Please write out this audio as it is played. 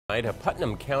A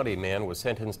Putnam County man was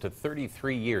sentenced to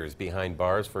 33 years behind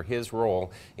bars for his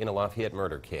role in a Lafayette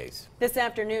murder case. This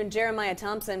afternoon, Jeremiah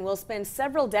Thompson will spend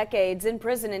several decades in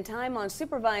prison and time on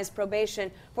supervised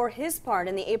probation for his part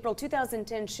in the April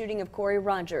 2010 shooting of Corey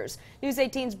Rogers. News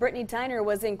 18's Brittany Tyner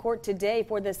was in court today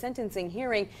for the sentencing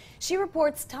hearing. She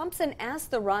reports Thompson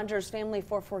asked the Rogers family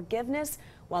for forgiveness,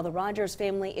 while the Rogers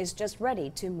family is just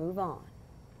ready to move on.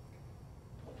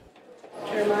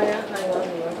 Jeremiah, I love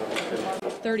you.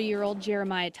 30-year-old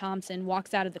Jeremiah Thompson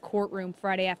walks out of the courtroom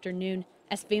Friday afternoon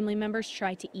as family members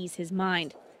try to ease his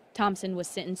mind. Thompson was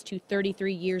sentenced to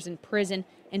 33 years in prison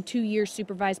and 2 years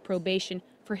supervised probation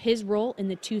for his role in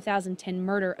the 2010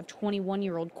 murder of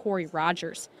 21-year-old Corey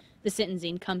Rogers. The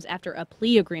sentencing comes after a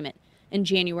plea agreement. In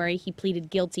January, he pleaded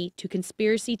guilty to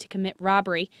conspiracy to commit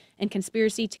robbery and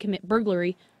conspiracy to commit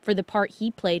burglary for the part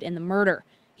he played in the murder.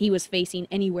 He was facing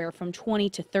anywhere from 20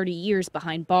 to 30 years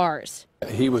behind bars.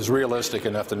 He was realistic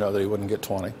enough to know that he wouldn't get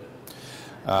 20.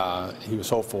 He was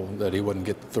hopeful that he wouldn't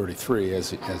get 33 as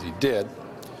he did,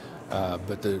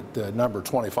 but the number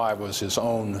 25 was his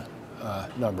own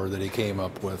number that he came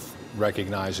up with,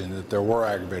 recognizing that there were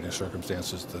aggravating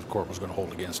circumstances that the court was going to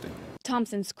hold against him.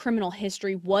 Thompson's criminal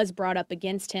history was brought up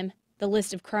against him. The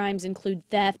list of crimes include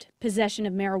theft, possession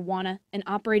of marijuana, and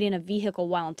operating a vehicle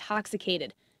while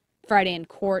intoxicated. Friday in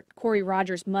court, Corey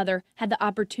Rogers' mother had the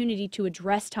opportunity to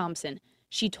address Thompson.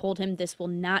 She told him this will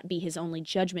not be his only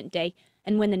judgment day,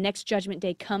 and when the next judgment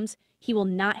day comes, he will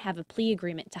not have a plea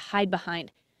agreement to hide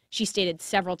behind. She stated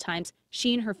several times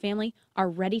she and her family are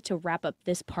ready to wrap up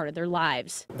this part of their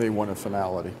lives. They wanted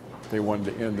finality. They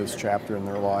wanted to end this chapter in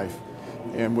their life.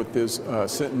 And with this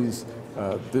sentence,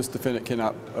 this defendant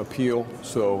cannot appeal,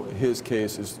 so his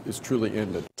case is truly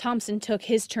ended. Thompson took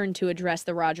his turn to address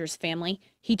the Rogers family.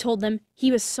 He told them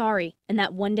he was sorry and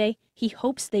that one day he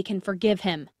hopes they can forgive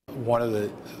him. One of the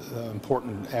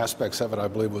important aspects of it, I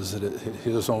believe, was that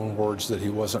his own words that he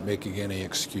wasn't making any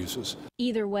excuses.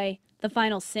 Either way, the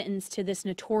final sentence to this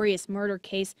notorious murder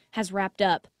case has wrapped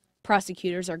up.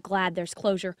 Prosecutors are glad there's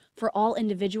closure for all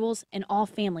individuals and all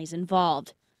families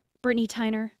involved. Brittany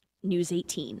Tyner, News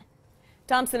 18.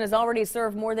 Thompson has already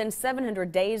served more than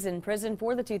 700 days in prison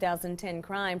for the 2010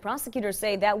 crime. Prosecutors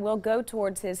say that will go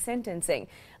towards his sentencing.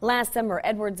 Last summer,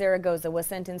 Edward Zaragoza was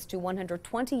sentenced to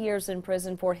 120 years in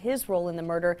prison for his role in the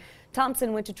murder.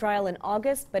 Thompson went to trial in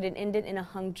August, but it ended in a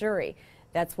hung jury.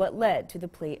 That's what led to the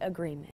plea agreement.